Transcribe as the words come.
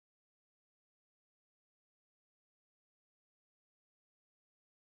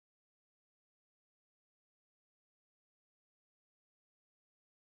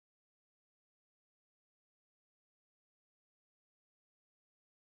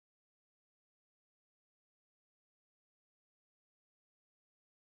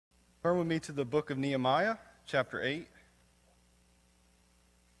Turn with me to the book of Nehemiah, chapter 8.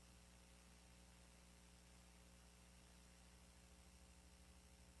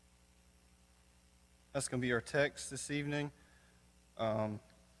 That's going to be our text this evening. We're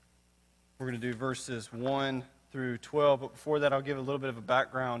going to do verses 1 through 12, but before that I'll give a little bit of a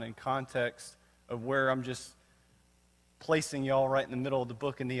background and context of where I'm just placing y'all right in the middle of the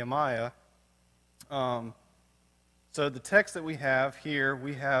book of Nehemiah. So the text that we have here,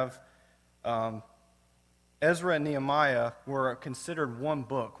 we have Ezra and Nehemiah were considered one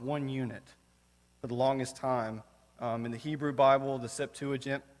book, one unit for the longest time. In the Hebrew Bible, the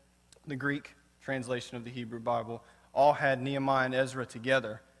Septuagint, the Greek translation of the Hebrew Bible, all had Nehemiah and Ezra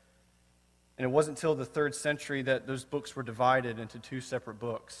together. And it wasn't until the 3rd century that those books were divided into two separate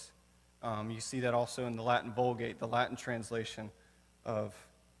books. You see that also in the Latin Vulgate, the Latin translation of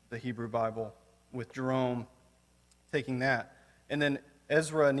the Hebrew Bible, with Jerome taking that. And then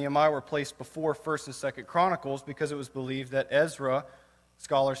Ezra and Nehemiah were placed before 1st and 2nd Chronicles because it was believed that Ezra,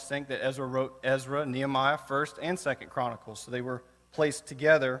 scholars think that Ezra wrote Ezra, Nehemiah, 1st and 2nd Chronicles. So they were placed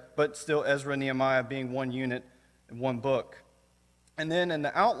together, but still Ezra and Nehemiah being one unit in one book. And then in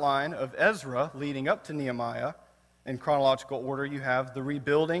the outline of Ezra leading up to Nehemiah, in chronological order, you have the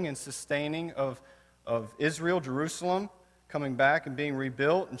rebuilding and sustaining of Israel, Jerusalem, coming back and being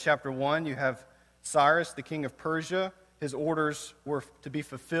rebuilt. In chapter 1, you have Cyrus, the king of Persia. His orders were to be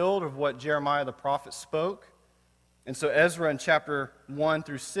fulfilled of what Jeremiah the prophet spoke. And so Ezra in chapter 1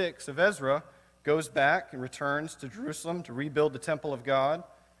 through 6 of Ezra goes back and returns to Jerusalem to rebuild the temple of God.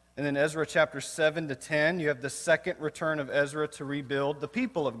 And then Ezra chapter 7 to 10, you have the second return of Ezra to rebuild the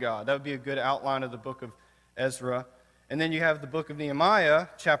people of God. That would be a good outline of the book of Ezra. And then you have the book of Nehemiah,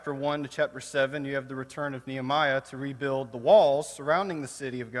 chapter 1 to chapter 7. You have the return of Nehemiah to rebuild the walls surrounding the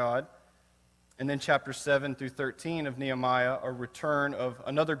city of God. And then chapter 7 through 13 of Nehemiah, a return of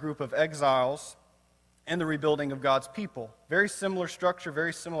another group of exiles and the rebuilding of God's people. Very similar structure,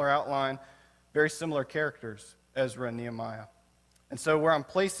 very similar outline, very similar characters, Ezra and Nehemiah. And so where I'm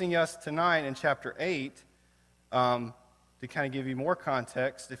placing us tonight in chapter 8, to kind of give you more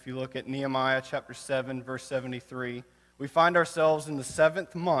context, if you look at Nehemiah chapter 7, verse 73, we find ourselves in the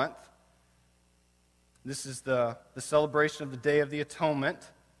 7th month. This is the celebration of the Day of the Atonement,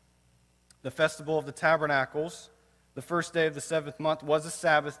 the Festival of the Tabernacles. The first day of the 7th month was a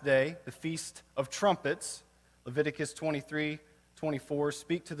Sabbath day, the Feast of Trumpets. Leviticus 23:24,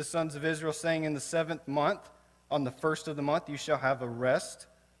 speak to the sons of Israel, saying, in the 7th month, on the 1st of the month, you shall have a rest,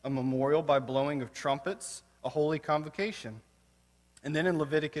 a memorial by blowing of trumpets, a holy convocation. And then in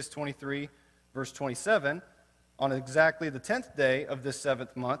Leviticus 23, verse 27, on exactly the 10th day of this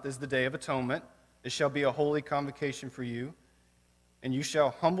 7th month is the Day of Atonement. It shall be a holy convocation for you, and you shall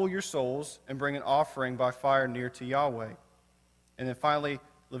humble your souls and bring an offering by fire near to Yahweh. And then finally,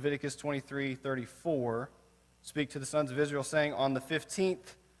 Leviticus 23:34, speak to the sons of Israel, saying, on the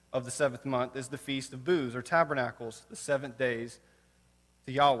 15th of the 7th month is the Feast of Booths, or Tabernacles, the 7 days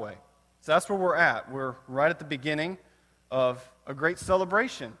to Yahweh. So that's where we're at. We're right at the beginning of a great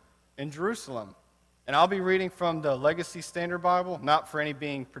celebration in Jerusalem. And I'll be reading from the Legacy Standard Bible, not for any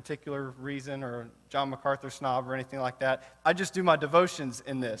being particular reason or John MacArthur snob or anything like that. I just do my devotions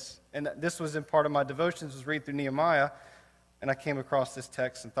in this. And this was in part of my devotions, was read through Nehemiah, and I came across this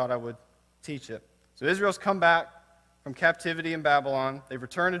text and thought I would teach it. So Israel's come back from captivity in Babylon. They've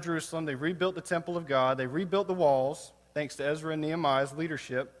returned to Jerusalem. They've rebuilt the temple of God. They rebuilt the walls, thanks to Ezra and Nehemiah's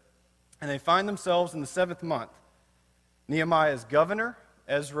leadership. And they find themselves in the 7th month. Nehemiah is governor.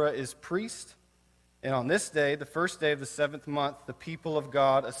 Ezra is priest. And on this day, the first day of the 7th month, the people of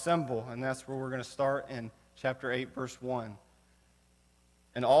God assemble. And that's where we're going to start in chapter 8, verse 1.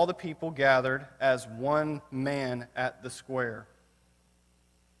 And all the people gathered as one man at the square.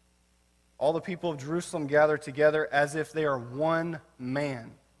 All the people of Jerusalem gathered together as if they are one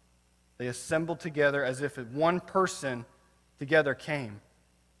man. They assembled together as if one person together came.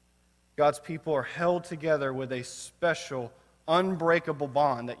 God's people are held together with a special, unbreakable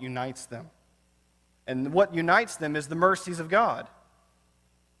bond that unites them. And what unites them is the mercies of God.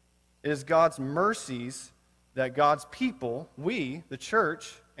 It is God's mercies that God's people, we, the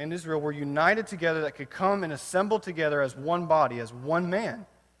church and Israel, were united together, that could come and assemble together as one body, as one man.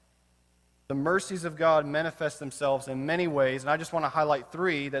 The mercies of God manifest themselves in many ways, and I just want to highlight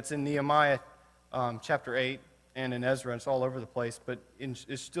 3 that's in Nehemiah chapter 8 and in Ezra. It's all over the place, but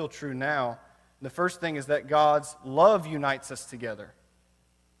it's still true now. The first thing is that God's love unites us together.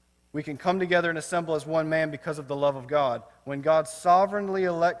 We can come together and assemble as one man because of the love of God. When God sovereignly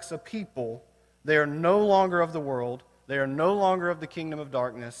elects a people, they are no longer of the world, they are no longer of the kingdom of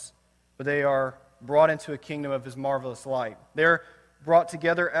darkness, but they are brought into a kingdom of His marvelous light. They're brought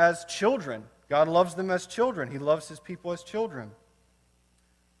together as children. God loves them as children. He loves his people as children.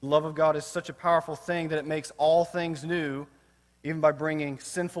 The love of God is such a powerful thing that it makes all things new, even by bringing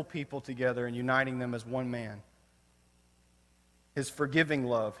sinful people together and uniting them as one man. His forgiving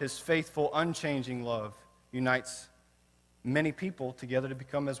love, his faithful, unchanging love unites many people together to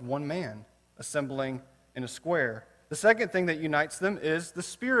become as one man, assembling in a square. The second thing that unites them is the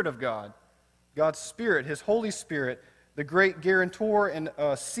Spirit of God. God's Spirit, his Holy Spirit, the great guarantor and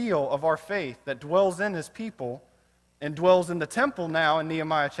seal of our faith that dwells in his people and dwells in the temple now in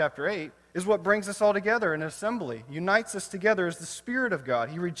Nehemiah chapter 8, is what brings us all together in an assembly. Unites us together as the Spirit of God.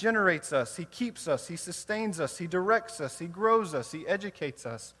 He regenerates us, he keeps us, he sustains us, he directs us, he grows us, he educates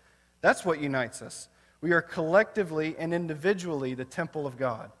us. That's what unites us. We are collectively and individually the temple of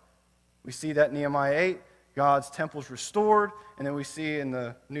God. We see that in Nehemiah 8, God's temple is restored, and then we see in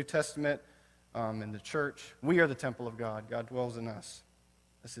the New Testament, in the church, we are the temple of God. God dwells in us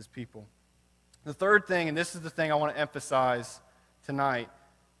as his people. The third thing, and this is the thing I want to emphasize tonight,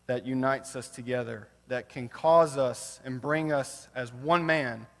 that unites us together, that can cause us and bring us as one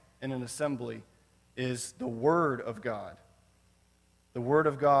man in an assembly, is the Word of God. The Word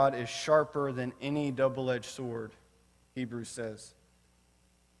of God is sharper than any double-edged sword, Hebrews says.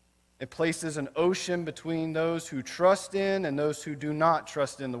 It places an ocean between those who trust in and those who do not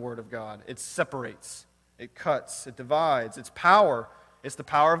trust in the Word of God. It separates, it cuts, it divides. Its power, it's the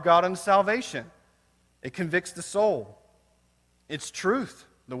power of God unto salvation. It convicts the soul. It's truth.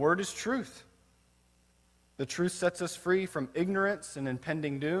 The Word is truth. The truth sets us free from ignorance and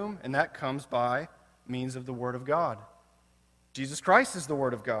impending doom, and that comes by means of the Word of God. Jesus Christ is the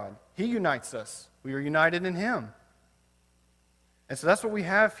Word of God. He unites us. We are united in him. And so that's what we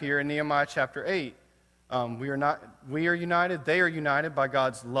have here in Nehemiah chapter 8. We are united, they are united by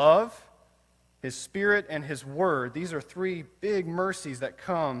God's love, his Spirit, and his Word. These are three big mercies that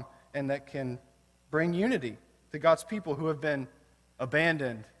come and that can bring unity to God's people who have been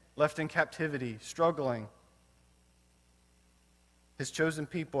abandoned, left in captivity, struggling. His chosen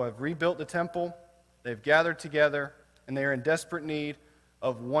people have rebuilt the temple, they've gathered together, and they are in desperate need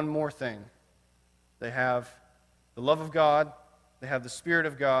of one more thing. They have the love of God, they have the Spirit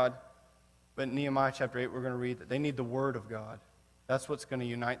of God, but in Nehemiah chapter 8 we're going to read that they need the Word of God. That's what's going to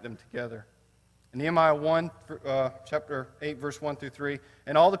unite them together. In Nehemiah chapter 8, verse 1 through 3,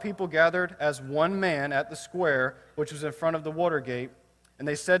 and all the people gathered as one man at the square, which was in front of the water gate, and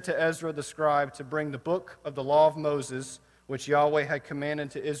they said to Ezra the scribe to bring the book of the law of Moses, which Yahweh had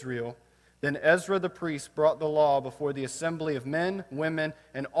commanded to Israel. Then Ezra the priest brought the law before the assembly of men, women,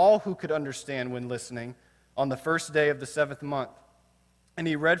 and all who could understand when listening, on the first day of the 7th month. And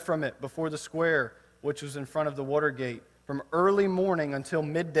he read from it before the square, which was in front of the water gate, from early morning until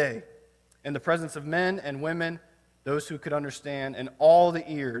midday, in the presence of men and women, those who could understand, and all the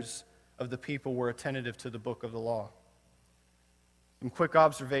ears of the people were attentive to the book of the law. Some quick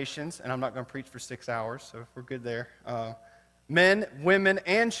observations, and I'm not going to preach for 6 hours, so we're good there. Men, women,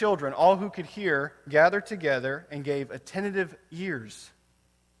 and children, all who could hear, gathered together and gave attentive ears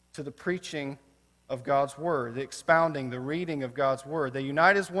to the preaching of God's word, the expounding, the reading of God's word. They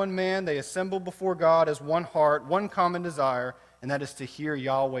unite as one man, they assemble before God as one heart, one common desire, and that is to hear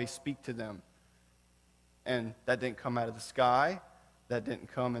Yahweh speak to them. And that didn't come out of the sky, that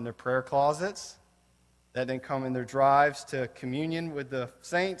didn't come in their prayer closets, that didn't come in their drives to communion with the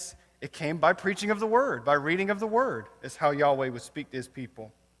saints. It came by preaching of the word, by reading of the word, is how Yahweh would speak to his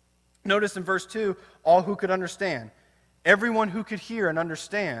people. Notice in verse 2, all who could understand. Everyone who could hear and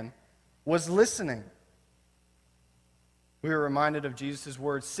understand was listening. We were reminded of Jesus'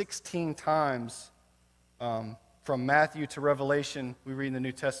 words 16 times from Matthew to Revelation. We read in the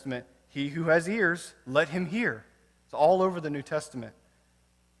New Testament, he who has ears, let him hear. It's all over the New Testament.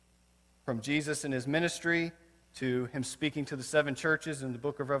 From Jesus in his ministry to him speaking to the 7 churches in the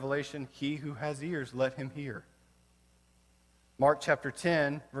book of Revelation, he who has ears, let him hear. Mark chapter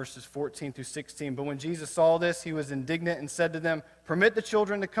 10, verses 14 through 16. But when Jesus saw this, he was indignant and said to them, permit the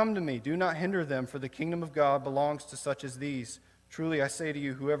children to come to me. Do not hinder them, for the kingdom of God belongs to such as these. Truly I say to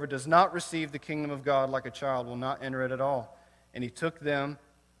you, whoever does not receive the kingdom of God like a child will not enter it at all. And he took them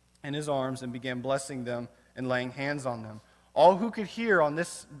in his arms and began blessing them and laying hands on them. All who could hear on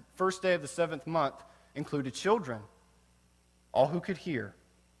this first day of the 7th month included children. All who could hear.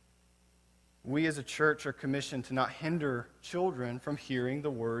 We as a church are commissioned to not hinder children from hearing the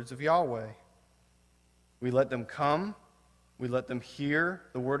words of Yahweh. We let them come, we let them hear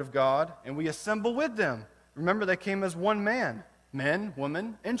the word of God, and we assemble with them. Remember, they came as one man, men,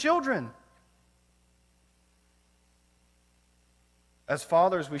 women, and children. As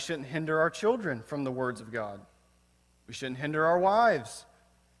fathers, we shouldn't hinder our children from the words of God. We shouldn't hinder our wives,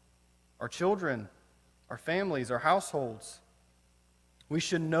 our children, our families, our households. We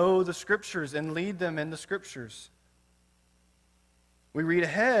should know the Scriptures and lead them in the Scriptures. We read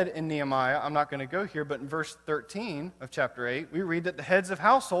ahead in Nehemiah, I'm not going to go here, but in verse 13 of chapter 8, we read that the heads of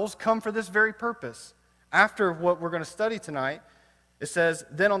households come for this very purpose. After what we're going to study tonight, it says,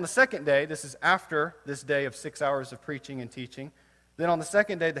 then on the second day, this is after this day of 6 hours of preaching and teaching, then on the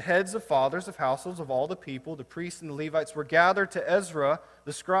second day, the heads of fathers of households of all the people, the priests and the Levites, were gathered to Ezra,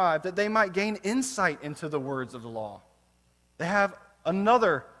 the scribe, that they might gain insight into the words of the law. They have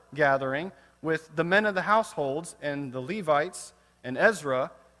another gathering with the men of the households and the Levites and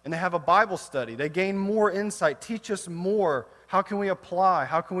Ezra, and they have a Bible study. They gain more insight, teach us more. How can we apply?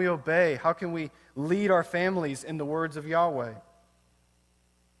 How can we obey? How can we lead our families in the words of Yahweh?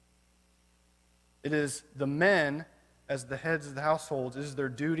 It is the men, as the heads of the households, it is their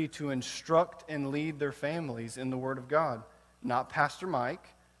duty to instruct and lead their families in the Word of God. Not Pastor Mike,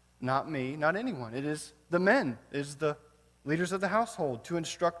 not me, not anyone. It is the men, it is the leaders of the household to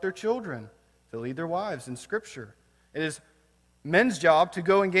instruct their children, to lead their wives in Scripture. It is men's job to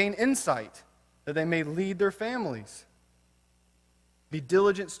go and gain insight that they may lead their families. Be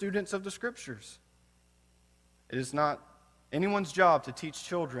diligent students of the Scriptures. It is not anyone's job to teach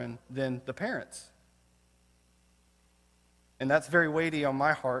children than the parents. And that's very weighty on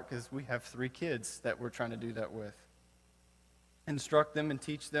my heart because we have 3 kids that we're trying to do that with. Instruct them and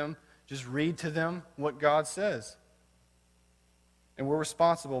teach them. Just read to them what God says. And we're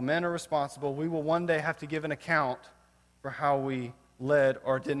responsible. Men are responsible. We will one day have to give an account for how we led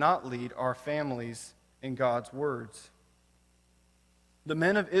or did not lead our families in God's words. The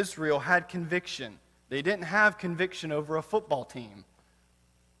men of Israel had conviction. They didn't have conviction over a football team.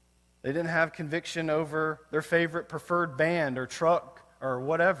 They didn't have conviction over their favorite preferred band or truck or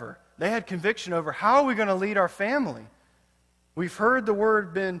whatever. They had conviction over how are we going to lead our family. We've heard the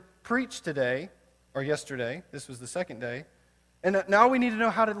word been preached today, or yesterday. This was the second day. And now we need to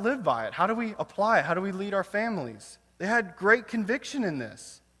know how to live by it. How do we apply it? How do we lead our families? They had great conviction in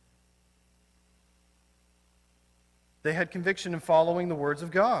this. They had conviction in following the words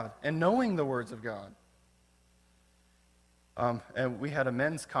of God and knowing the words of God. And we had a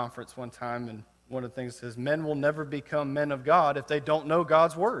men's conference one time, and one of the things says, men will never become men of God if they don't know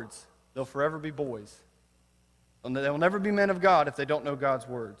God's words. They'll forever be boys. And they will never be men of God if they don't know God's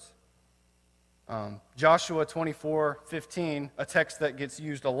words. Joshua 24:15, a text that gets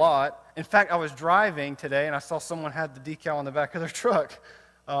used a lot. In fact, I was driving today and I saw someone had the decal on the back of their truck.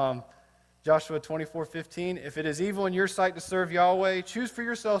 Joshua 24:15, if it is evil in your sight to serve Yahweh, choose for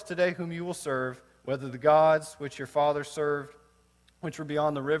yourselves today whom you will serve, whether the gods which your fathers served, which were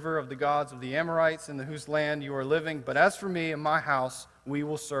beyond the river, of the gods of the Amorites, in whose land you are living. But as for me and my house, we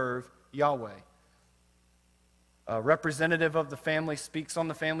will serve Yahweh. A representative of the family speaks on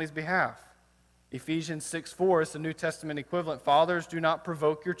the family's behalf. Ephesians 6:4 is the New Testament equivalent. Fathers, do not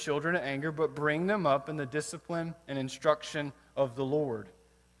provoke your children to anger, but bring them up in the discipline and instruction of the Lord.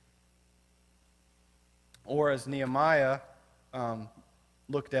 Or as Nehemiah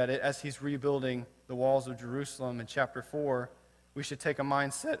looked at it, as he's rebuilding the walls of Jerusalem in chapter 4, we should take a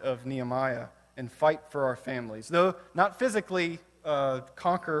mindset of Nehemiah and fight for our families. Though not physically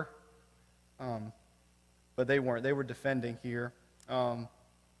conquer, but they weren't. They were defending here.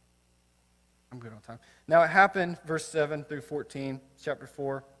 I'm good on time. Now it happened, verse 7 through 14, chapter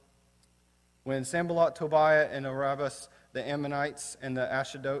 4, when Sanballat, Tobiah, and Arabas, the Ammonites, and the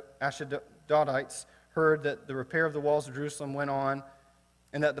Ashdodites heard that the repair of the walls of Jerusalem went on,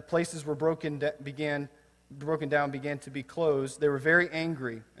 and that the places were broken down began to be closed, they were very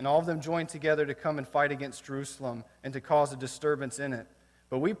angry, and all of them joined together to come and fight against Jerusalem and to cause a disturbance in it.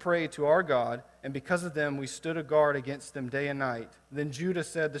 But we prayed to our God, and because of them we stood a guard against them day and night. Then Judah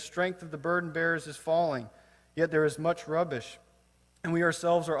said, the strength of the burden bearers is falling, yet there is much rubbish, and we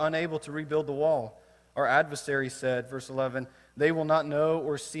ourselves are unable to rebuild the wall. Our adversary said, verse 11, they will not know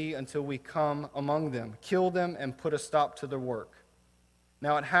or see until we come among them, kill them, and put a stop to their work.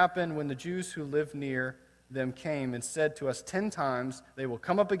 Now it happened when the Jews who lived near them came and said to us 10 times, they will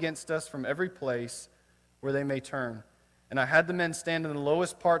come up against us from every place where they may turn. And I had the men stand in the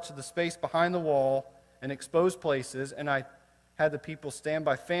lowest parts of the space behind the wall and exposed places, and I had the people stand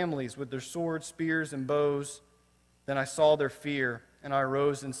by families with their swords, spears, and bows. Then I saw their fear, and I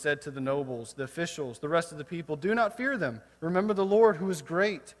arose and said to the nobles, the officials, the rest of the people, do not fear them. Remember the Lord who is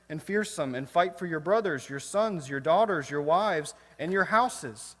great and fearsome, and fight for your brothers, your sons, your daughters, your wives, and your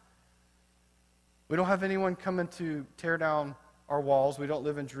houses. We don't have anyone coming to tear down our walls. We don't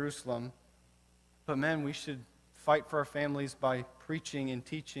live in Jerusalem. But men, we should fight for our families by preaching and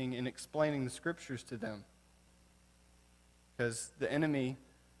teaching and explaining the Scriptures to them. because the enemy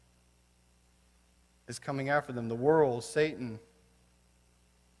is coming after them, the world, Satan.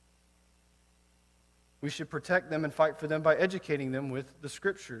 We should protect them and fight for them by educating them with the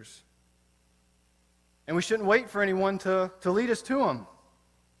Scriptures. And we shouldn't wait for anyone to lead us to them.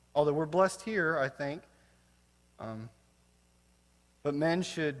 Although we're blessed here, I think. But men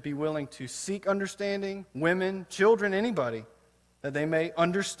should be willing to seek understanding, women, children, anybody, that they may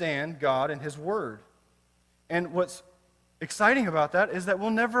understand God and His Word. And what's exciting about that is that we'll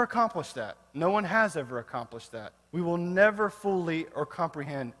never accomplish that. No one has ever accomplished that. We will never fully or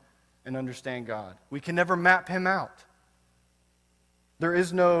comprehend and understand God. We can never map Him out. There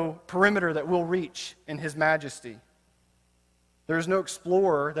is no perimeter that we'll reach in His majesty. There is no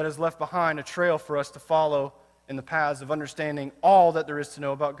explorer that has left behind a trail for us to follow in the paths of understanding all that there is to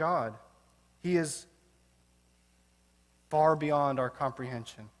know about God. He is far beyond our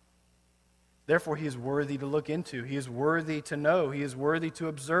comprehension. Therefore, He is worthy to look into. He is worthy to know. He is worthy to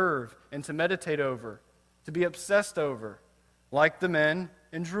observe and to meditate over, to be obsessed over, like the men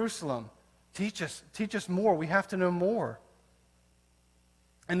in Jerusalem. Teach us more. We have to know more.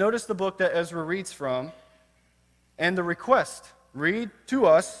 And notice the book that Ezra reads from and the request. Read to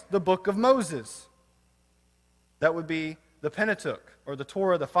us the book of Moses. That would be the Pentateuch, or the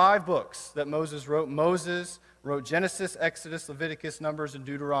Torah, the 5 books that Moses wrote. Moses wrote Genesis, Exodus, Leviticus, Numbers, and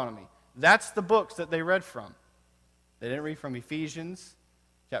Deuteronomy. That's the books that they read from. They didn't read from Ephesians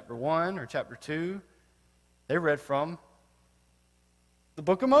chapter 1 or chapter 2. They read from the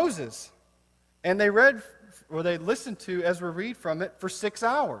book of Moses. And they listened to Ezra read from it for 6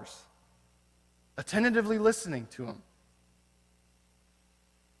 hours, attentively listening to him.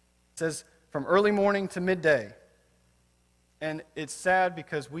 It says from early morning to midday. And it's sad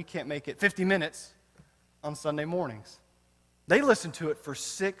because we can't make it 50 minutes on Sunday mornings. They listened to it for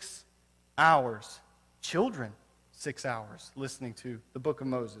 6 hours. Children, 6 hours listening to the book of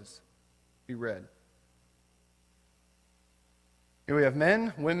Moses be read. Here we have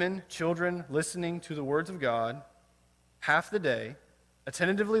men, women, children listening to the words of God half the day,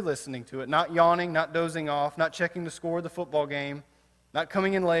 attentively listening to it, not yawning, not dozing off, not checking the score of the football game, not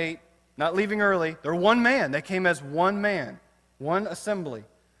coming in late, not leaving early. They're one man. They came as one man, one assembly.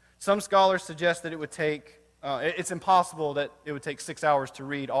 Some scholars suggest that it would take, it's impossible that it would take 6 hours to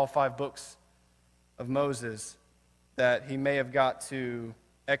read all 5 books of Moses, that he may have got to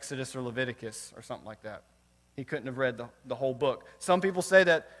Exodus or Leviticus or something like that. He couldn't have read the whole book. Some people say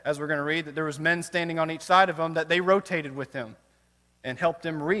that, as we're going to read, that there was men standing on each side of him, that they rotated with him and helped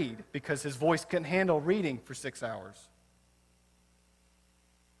him read because his voice couldn't handle reading for 6 hours.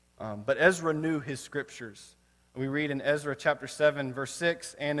 But Ezra knew his scriptures. We read in Ezra chapter 7, verse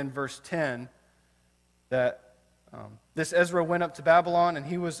 6, and in verse 10, that this Ezra went up to Babylon, and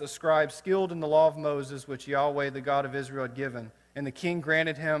he was a scribe skilled in the law of Moses, which Yahweh, the God of Israel, had given. And the king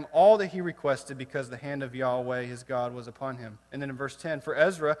granted him all that he requested because the hand of Yahweh, his God, was upon him. And then in verse 10, for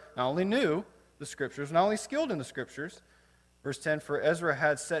Ezra not only knew the scriptures, not only skilled in the scriptures, verse 10, for Ezra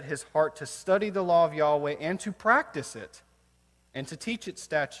had set his heart to study the law of Yahweh and to practice it, and to teach its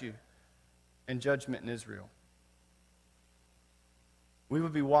statute and judgment in Israel. We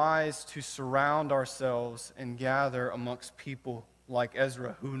would be wise to surround ourselves and gather amongst people like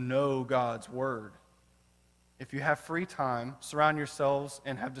Ezra who know God's word. If you have free time, surround yourselves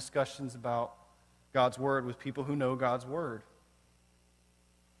and have discussions about God's word with people who know God's word.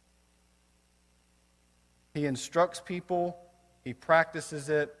 He instructs people, he practices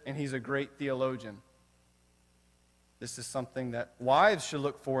it, and he's a great theologian. This is something that wives should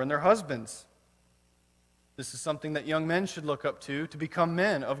look for in their husbands. This is something that young men should look up to become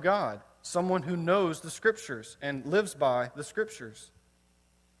men of God. Someone who knows the Scriptures and lives by the Scriptures.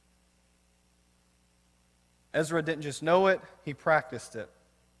 Ezra didn't just know it, he practiced it.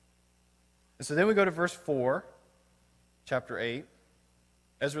 And so then we go to verse 4, chapter 8.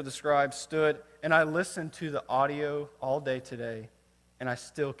 Ezra the scribe stood, and I listened to the audio all day today, and I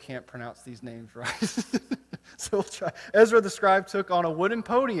still can't pronounce these names right. So we'll try. Ezra the scribe took on a wooden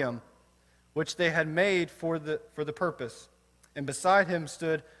podium, which they had made for the purpose. And beside him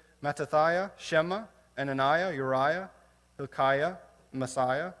stood Mattithiah, Shema, Anaiah, Uriah, Hilkiah, and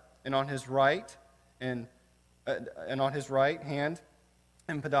Maaseiah, and on his right hand,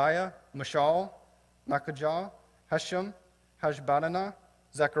 and Pedaiah, Mishael, Malkijah, Hashum, Hashbaddanah,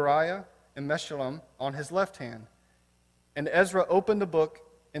 Zechariah, and Meshullam on his left hand. And Ezra opened the book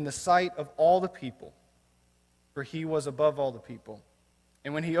in the sight of all the people, for he was above all the people.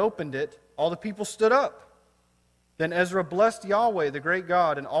 And when he opened it, all the people stood up. Then Ezra blessed Yahweh, the great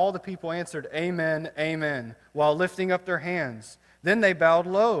God, and all the people answered, Amen, Amen, while lifting up their hands. Then they bowed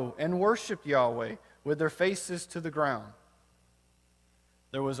low and worshipped Yahweh with their faces to the ground.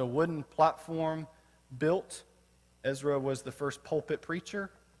 There was a wooden platform built. Ezra was the first pulpit preacher.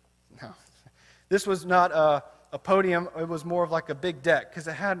 No, this was not a podium. It was more of like a big deck because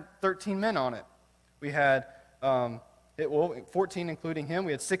it had 13 men on it. We had 14 including him.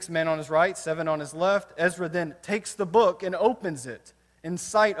 We had 6 men on his right, 7 on his left. Ezra then takes the book and opens it in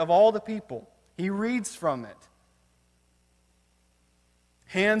sight of all the people. He reads from it.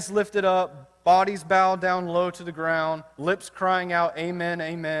 Hands lifted up, bodies bowed down low to the ground, lips crying out, "Amen,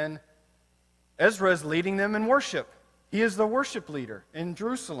 amen." Ezra is leading them in worship. He is the worship leader in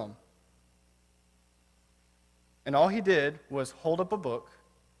Jerusalem. And all he did was hold up a book,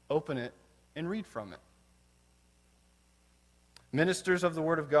 open it, and read from it. Ministers of the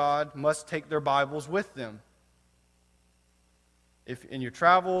Word of God must take their Bibles with them. If in your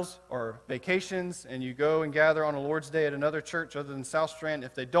travels or vacations and you go and gather on a Lord's Day at another church other than South Strand,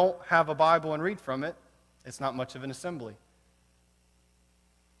 if they don't have a Bible and read from it, it's not much of an assembly.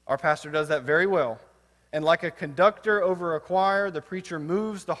 Our pastor does that very well. And like a conductor over a choir, the preacher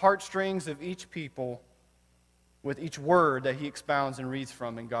moves the heartstrings of each people with each word that he expounds and reads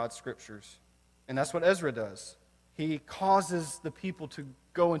from in God's scriptures. And that's what Ezra does. He causes the people to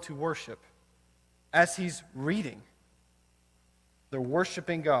go into worship as he's reading. They're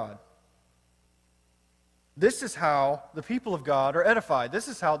worshiping God. This is how the people of God are edified. This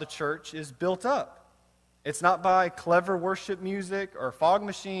is how the church is built up. It's not by clever worship music or fog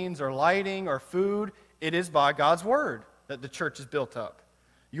machines or lighting or food. It is by God's word that the church is built up.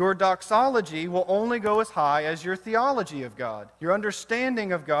 Your doxology will only go as high as your theology of God. Your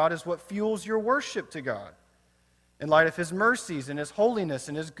understanding of God is what fuels your worship to God. In light of His mercies and His holiness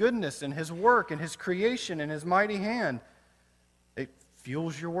and His goodness and His work and His creation and His mighty hand, it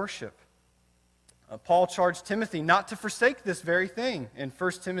fuels your worship. Paul charged Timothy not to forsake this very thing in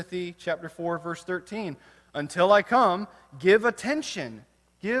 1 Timothy chapter 4, verse 13. Until I come, give attention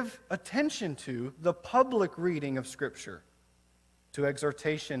to the public reading of Scripture, to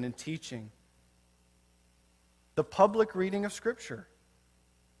exhortation and teaching. The public reading of Scripture.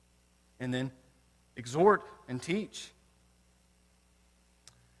 And then exhort and teach.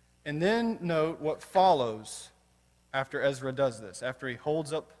 And then note what follows after Ezra does this. After he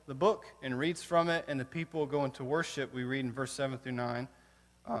holds up the book and reads from it and the people go into worship, we read in verse 7 through 9.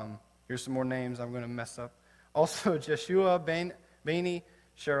 Here's some more names I'm going to mess up. Also Jeshua, Bani,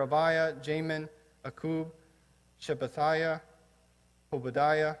 Sherebiah, Jamin, Akkub, Shabbethai,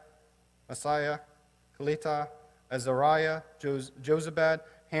 Hodiah, Maaseiah, Kelita, Azariah, Jozabad,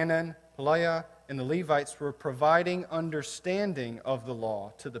 Hanan, Pelaiah, and the Levites were providing understanding of the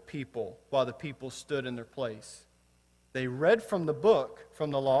law to the people while the people stood in their place. They read from the book,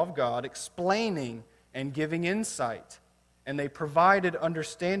 from the law of God, explaining and giving insight, and they provided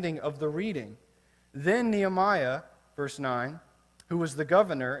understanding of the reading. Then Nehemiah, verse 9, who was the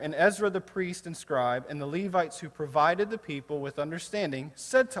governor, and Ezra the priest and scribe, and the Levites who provided the people with understanding,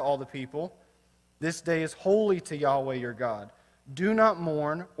 said to all the people, "This day is holy to Yahweh your God. Do not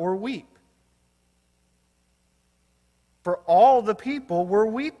mourn or weep." For all the people were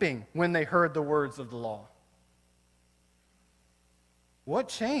weeping when they heard the words of the law. What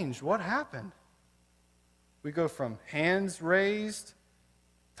changed? What happened? We go from hands raised,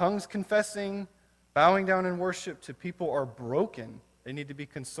 tongues confessing, bowing down in worship, to people are broken. They need to be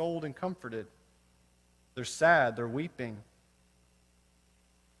consoled and comforted. They're sad. They're weeping.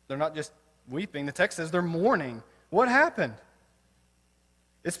 They're not just weeping. The text says they're mourning. What happened?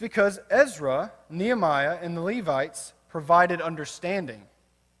 It's because Ezra, Nehemiah, and the Levites provided understanding.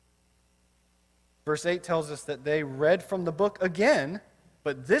 Verse 8 tells us that they read from the book again,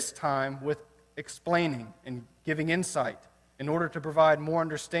 but this time with explaining and giving insight in order to provide more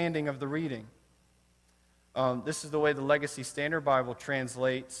understanding of the reading. This is the way the Legacy Standard Bible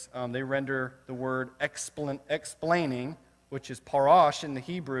translates. They render the word explaining, which is parash in the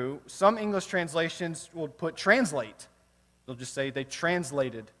Hebrew. Some English translations will put translate. They'll just say they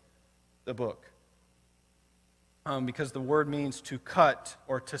translated the book. Because the word means to cut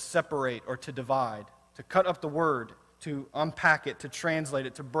or to separate or to divide. To cut up the word, to unpack it, to translate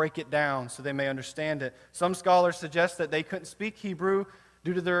it, to break it down so they may understand it. Some scholars suggest that they couldn't speak Hebrew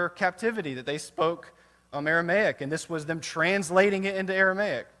due to their captivity, that they spoke Aramaic, and this was them translating it into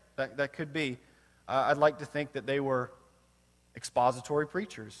Aramaic. That could be. I'd like to think that they were expository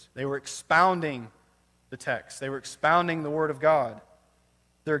preachers. They were expounding the text. They were expounding the Word of God.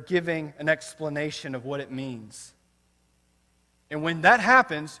 They're giving an explanation of what it means. And when that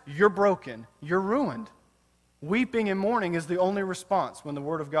happens, you're broken. You're ruined. Weeping and mourning is the only response when the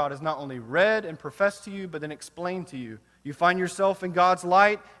Word of God is not only read and professed to you, but then explained to you. You find yourself in God's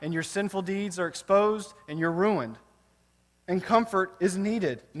light, and your sinful deeds are exposed, and you're ruined. and comfort is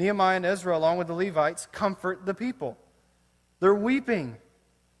needed. Nehemiah and Ezra, along with the Levites, comfort the people. They're weeping.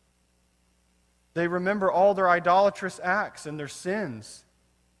 They remember all their idolatrous acts and their sins.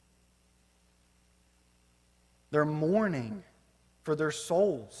 They're mourning for their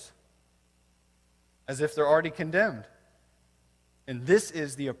souls as if they're already condemned. And this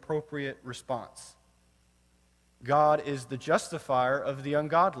is the appropriate response. God is the justifier of the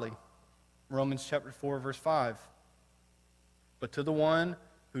ungodly. Romans chapter 4, verse 5. But to the one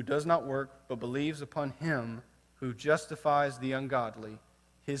who does not work, but believes upon him who justifies the ungodly,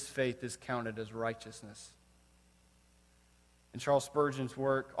 his faith is counted as righteousness. In Charles Spurgeon's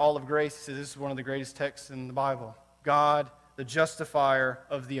work, All of Grace, he says this is one of the greatest texts in the Bible. God, the justifier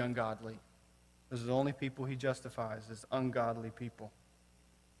of the ungodly. Those are the only people he justifies, is ungodly people.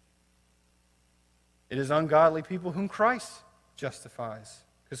 It is ungodly people whom Christ justifies,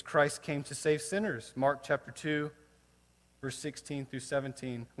 because Christ came to save sinners. Mark chapter 2, verse 16 through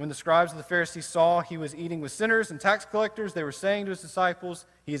 17. When the scribes and the Pharisees saw he was eating with sinners and tax collectors, they were saying to his disciples,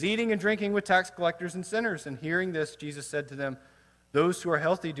 he is eating and drinking with tax collectors and sinners. And hearing this, Jesus said to them, those who are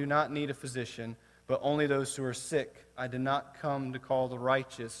healthy do not need a physician, but only those who are sick. I did not come to call the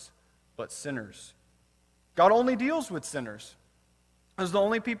righteous, but sinners. God only deals with sinners. Those are the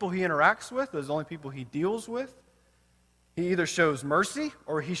only people he interacts with. Those are the only people he deals with. He either shows mercy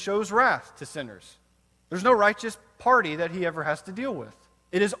or he shows wrath to sinners. There's no righteous party that he ever has to deal with.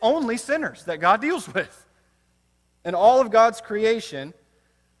 It is only sinners that God deals with. And all of God's creation,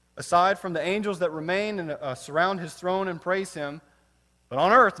 aside from the angels that remain and surround his throne and praise him, but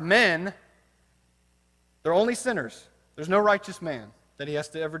on earth, men, they're only sinners. There's no righteous man that he has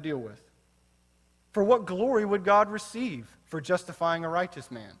to ever deal with. For what glory would God receive for justifying a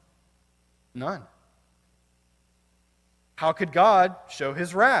righteous man? None. How could God show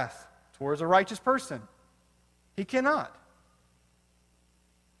his wrath towards a righteous person? He cannot.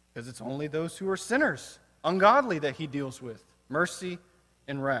 Because it's only those who are sinners, ungodly, that he deals with. Mercy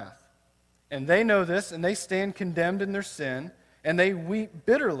and wrath. And they know this, and they stand condemned in their sin, and they weep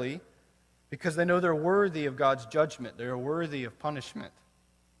bitterly because they know they're worthy of God's judgment. They are worthy of punishment.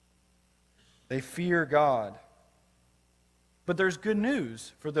 They fear God. But there's good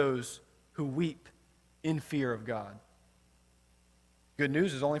news for those who weep in fear of God. Good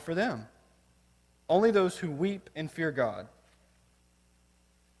news is only for them. Only those who weep and fear God.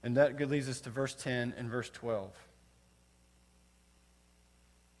 And that leads us to verse 10 and verse 12.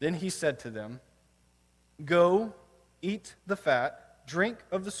 Then he said to them, go, eat the fat, drink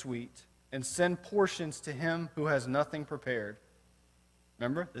of the sweet, and send portions to him who has nothing prepared.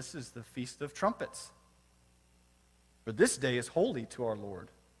 Remember, this is the Feast of Trumpets. For this day is holy to our Lord.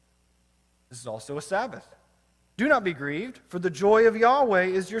 This is also a Sabbath. Do not be grieved, for the joy of Yahweh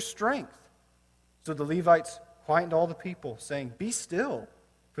is your strength. So the Levites quietened all the people, saying, be still,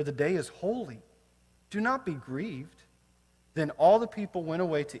 for the day is holy. Do not be grieved. Then all the people went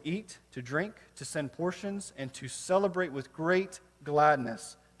away to eat, to drink, to send portions, and to celebrate with great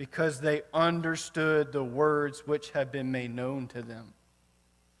gladness, because they understood the words which had been made known to them.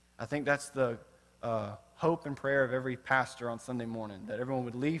 I think that's the hope and prayer of every pastor on Sunday morning, that everyone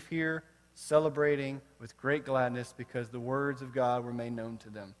would leave here celebrating with great gladness because the words of God were made known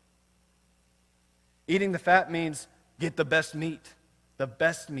to them. Eating the fat means get the best meat, the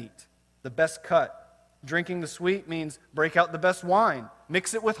best cut. Drinking the sweet means break out the best wine,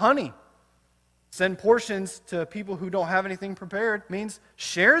 mix it with honey. Send portions to people who don't have anything prepared means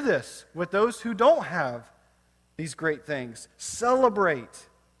share this with those who don't have these great things. Celebrate.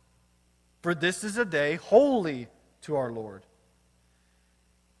 For this is a day holy to our Lord.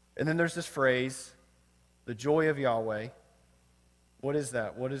 And then there's this phrase, the joy of Yahweh. What is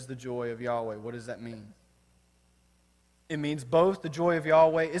that? What is the joy of Yahweh? What does that mean? It means both the joy of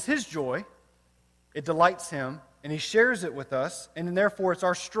Yahweh is his joy. It delights him, and he shares it with us, and therefore it's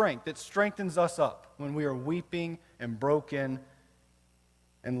our strength. It strengthens us up when we are weeping and broken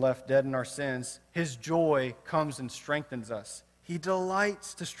and left dead in our sins. His joy comes and strengthens us. He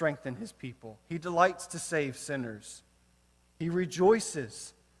delights to strengthen his people. He delights to save sinners. He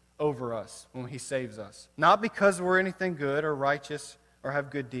rejoices over us when he saves us. Not because we're anything good or righteous or have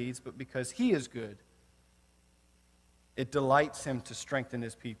good deeds, but because he is good. It delights him to strengthen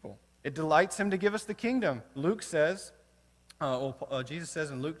his people. It delights him to give us the kingdom. Luke says, Jesus says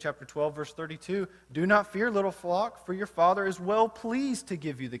in Luke chapter 12, verse 32, do not fear, little flock, for your Father is well pleased to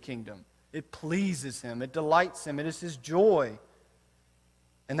give you the kingdom. It pleases him. It delights him. It is his joy.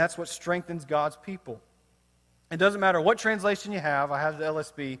 And that's what strengthens God's people. It doesn't matter what translation you have. I have the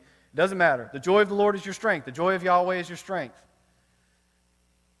LSB. It doesn't matter. The joy of the Lord is your strength. The joy of Yahweh is your strength.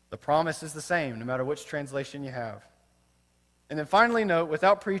 The promise is the same, no matter which translation you have. And then finally note,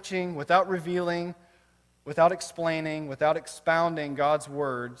 without preaching, without revealing, without explaining, without expounding God's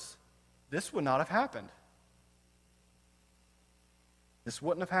words, this would not have happened. This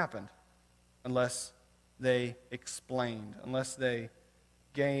wouldn't have happened unless they explained, unless they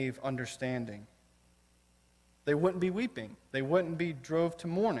gave understanding. They wouldn't be weeping. They wouldn't be drove to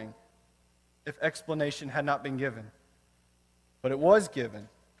mourning if explanation had not been given. But it was given.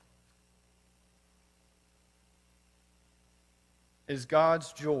 It is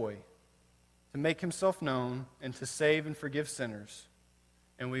God's joy to make himself known and to save and forgive sinners.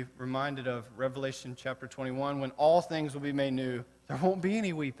 And we're reminded of Revelation chapter 21, when all things will be made new. There won't be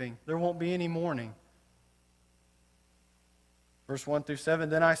any weeping. There won't be any mourning. Verse 1 through 7,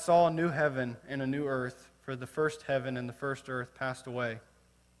 then I saw a new heaven and a new earth, for the first heaven and the first earth passed away.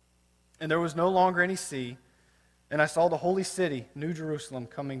 And there was no longer any sea. And I saw the holy city, New Jerusalem,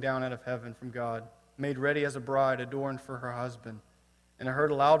 coming down out of heaven from God, made ready as a bride adorned for her husband. And I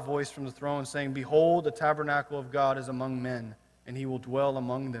heard a loud voice from the throne saying, behold, the tabernacle of God is among men, and he will dwell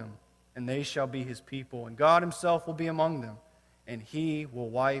among them. And they shall be his people, and God himself will be among them. And he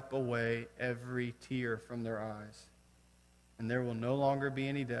will wipe away every tear from their eyes. And there will no longer be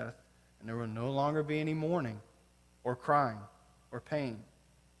any death, and there will no longer be any mourning, or crying, or pain.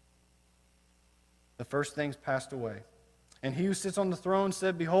 The first things passed away. And he who sits on the throne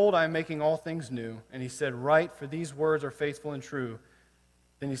said, behold, I am making all things new. And he said, write, for these words are faithful and true.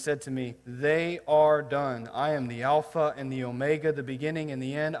 Then he said to me, they are done. I am the Alpha and the Omega, the beginning and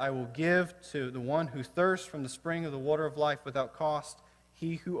the end. I will give to the one who thirsts from the spring of the water of life without cost.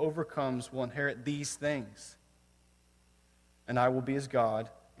 He who overcomes will inherit these things. And I will be his God,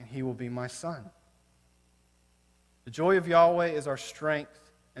 and he will be my son. The joy of Yahweh is our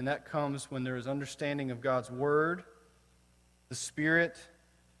strength, and that comes when there is understanding of God's word, the Spirit,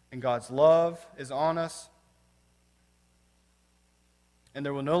 and God's love is on us. And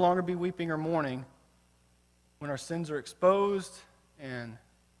there will no longer be weeping or mourning when our sins are exposed and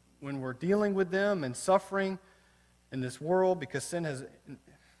when we're dealing with them and suffering in this world, because sin has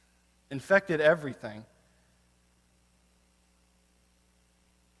infected everything.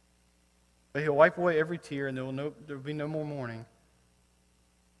 But he'll wipe away every tear, and there will be no more mourning.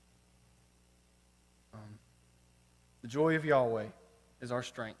 The joy of Yahweh is our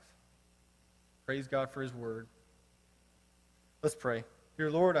strength. Praise God for his word. Let's pray. Dear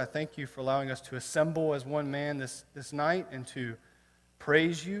Lord, I thank you for allowing us to assemble as one man this night and to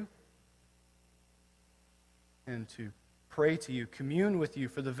praise you and to pray to you, commune with you,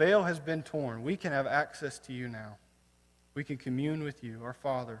 for the veil has been torn. We can have access to you now. We can commune with you, our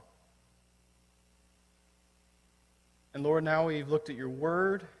Father. And Lord, now we've looked at your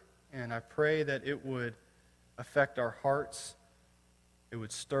word, and I pray that it would affect our hearts. It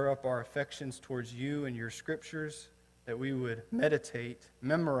would stir up our affections towards you and your scriptures, that we would meditate,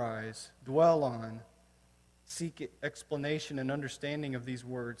 memorize, dwell on, seek explanation and understanding of these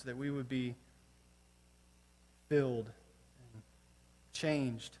words, that we would be filled, and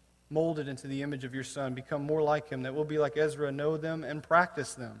changed, molded into the image of your Son, become more like him, that we'll be like Ezra, know them and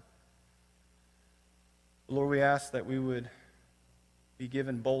practice them. Lord, we ask that we would be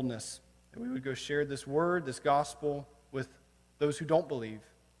given boldness, that we would go share this word, this gospel with those who don't believe,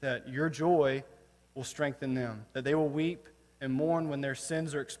 that your joy will strengthen them, that they will weep and mourn when their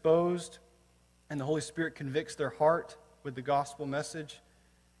sins are exposed, and the Holy Spirit convicts their heart with the gospel message,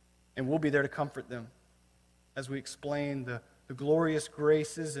 and we'll be there to comfort them as we explain the glorious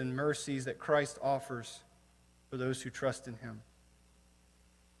graces and mercies that Christ offers for those who trust in him.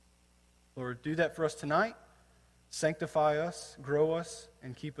 Lord, do that for us tonight. Sanctify us, grow us,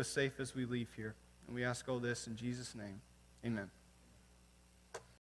 and keep us safe as we leave here. And we ask all this in Jesus' name. Amen.